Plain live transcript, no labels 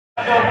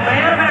We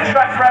did a bit of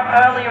track prep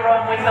earlier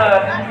on with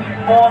the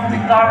more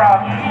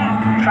thorough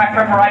track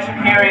preparation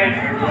period.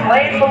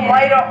 Planned for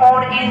later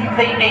on in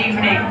the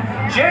evening.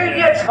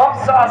 Junior Top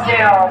Stars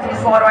now. This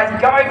Slideways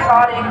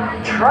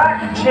Go-Karting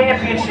Track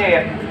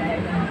Championship.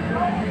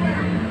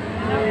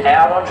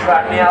 Out on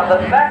track now, the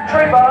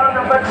factory bar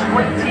number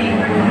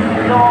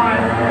 29.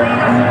 Lead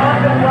us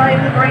underway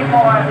in the green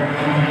line.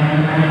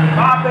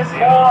 Marcus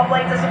Moore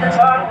leads us into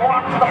turn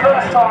 1 for the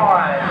first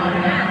time.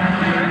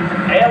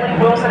 Ellie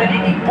Wilson and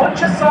Iggy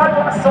Butcher side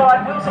by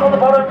side. Wilson on the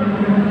bottom.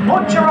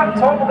 Butcher up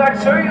top will go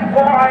too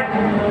wide.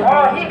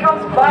 Oh, here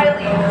comes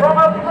Bailey from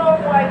a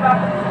long way back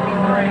in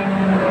 43.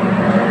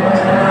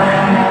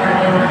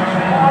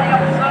 Lining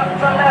up the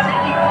surface, and that's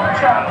Iggy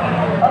Butcher.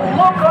 A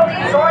look on the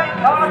inside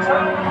car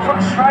turn from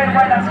straight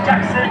away. That's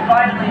Jackson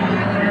Bailey.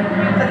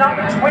 The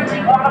number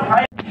 21 of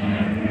Hayes.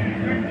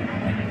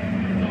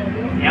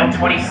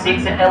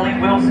 L26 and Ellie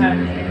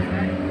Wilson.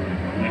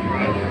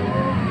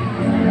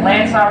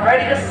 Lancer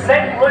ready to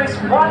set loose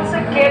once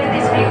again in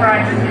this heat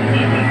race.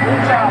 Iggy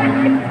Butcher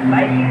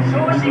making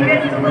sure she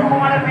gets to the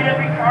line, a bit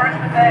of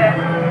encouragement there.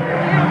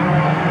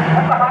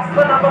 And the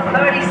hustler number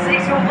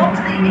 36 will look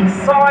to the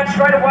inside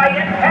straight away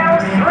and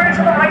powers through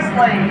to the race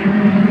lead.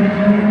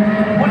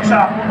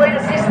 Butcher will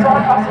lead us this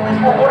time past the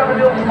Lismore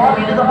automobile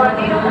climbing into the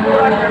O'Neill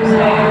auto group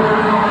stand.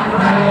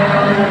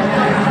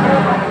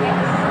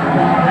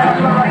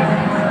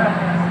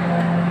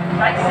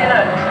 Takes in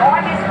it,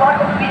 trying his luck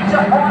a bit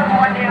to high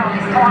right now,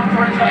 this time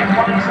through turns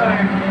 1 and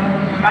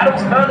 2.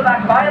 Battles further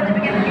back, Bailey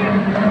beginning to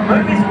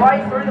move his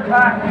way through the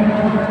pack.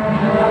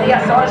 On the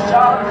outside is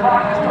Charlotte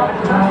Clark, this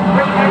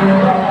time into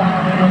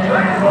turns 3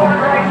 and 4.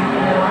 2-4 race.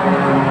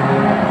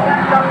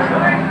 Stacked up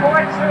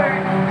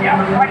 2-4-2,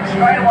 down the straight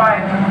straight away.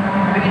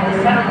 Beginning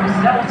to settle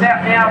themselves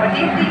out now, but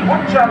Iggy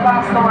Butcher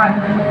last night,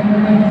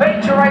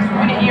 feature race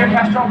winner here at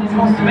Castrol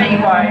Lismore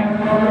Speedway.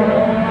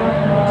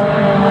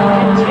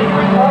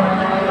 Continuing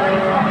on.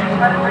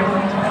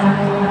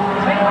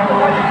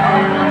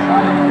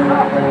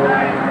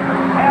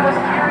 How the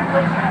steering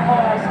wheels and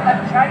balls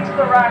have changed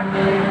the rack,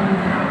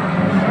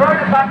 thrown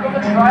it back on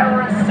the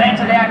trailer and sent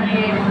it out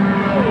here.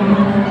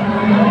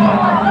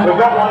 We've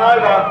got one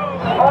over.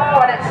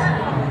 Oh, and it's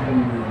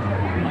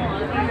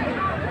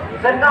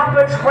the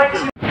number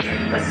 20.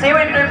 Let's see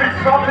what we can do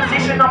from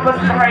position number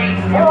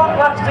 3. 4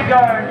 laps to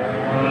go.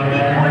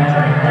 Iggy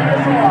Butcher lead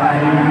us away.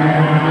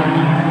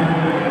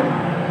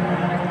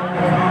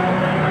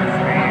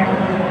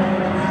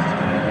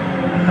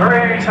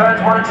 Through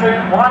turns 1 and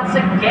 2, once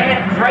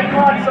again, green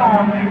lights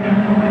on.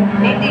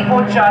 Iggy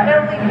Butcher,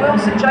 Ellie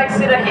Wilson, Jake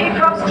Sitter, here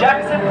comes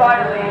Jackson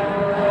Bailey.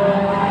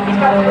 He's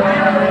got to the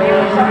rear of the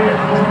field, so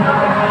it's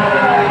not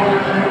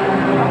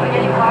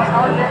getting past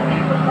home, then he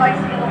was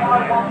placing in the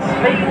line on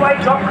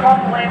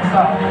Speedway.com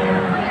Lancer.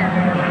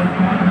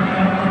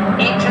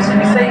 Interesting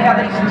to see how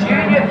these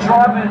junior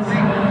drivers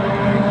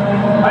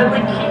only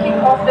kicking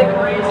off their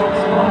careers in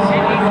Lismore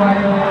Speedway.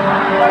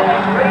 They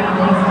read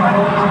these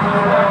strategies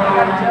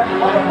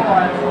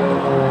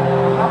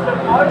after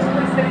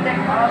mostly setting their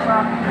cars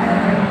up,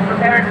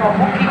 preparing for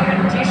hooking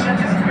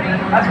conditions,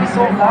 as we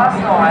saw last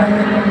night.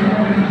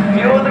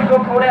 Few of them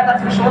got caught out,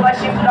 that's for sure. They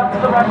shifted up to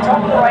the right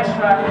top of the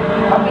racetrack.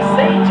 But we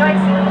see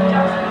Jason and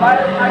Jackson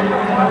Bailey make the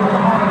one for the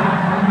moment.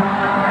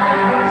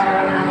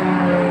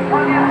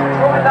 Running out to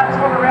drive that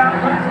time around,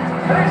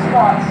 loses 2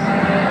 spots.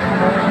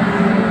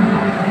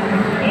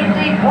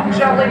 Iggy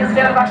Butcher leads us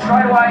down the back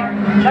straight away.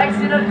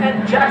 Jason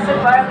and Jackson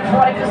Bailey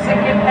fighting for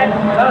 2nd and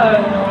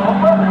 3rd. A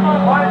welcome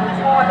on both this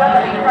line,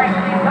 another heat race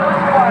in the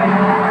first way.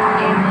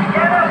 Iggy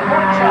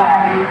Butcher.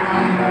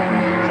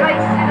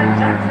 Jason and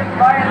Jackson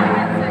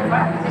Bailey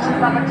back positions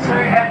number 2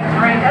 and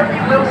 3.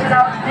 Ellie Wilson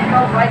up to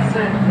Nico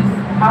Mason.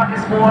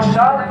 Marcus Moore,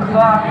 Charlotte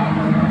Clark,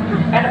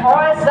 and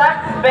Isaac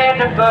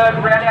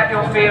Vandenberg round out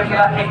your field for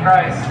that heat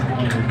race.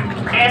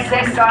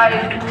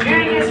 SSA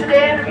Junior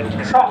Sedan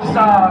Top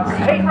Stars.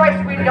 Heat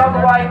race winning on the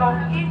way of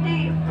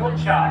Iggy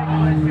Butcher.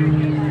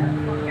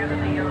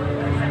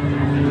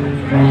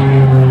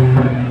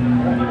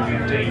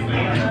 15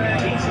 years,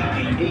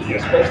 TCPD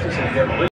asbestos and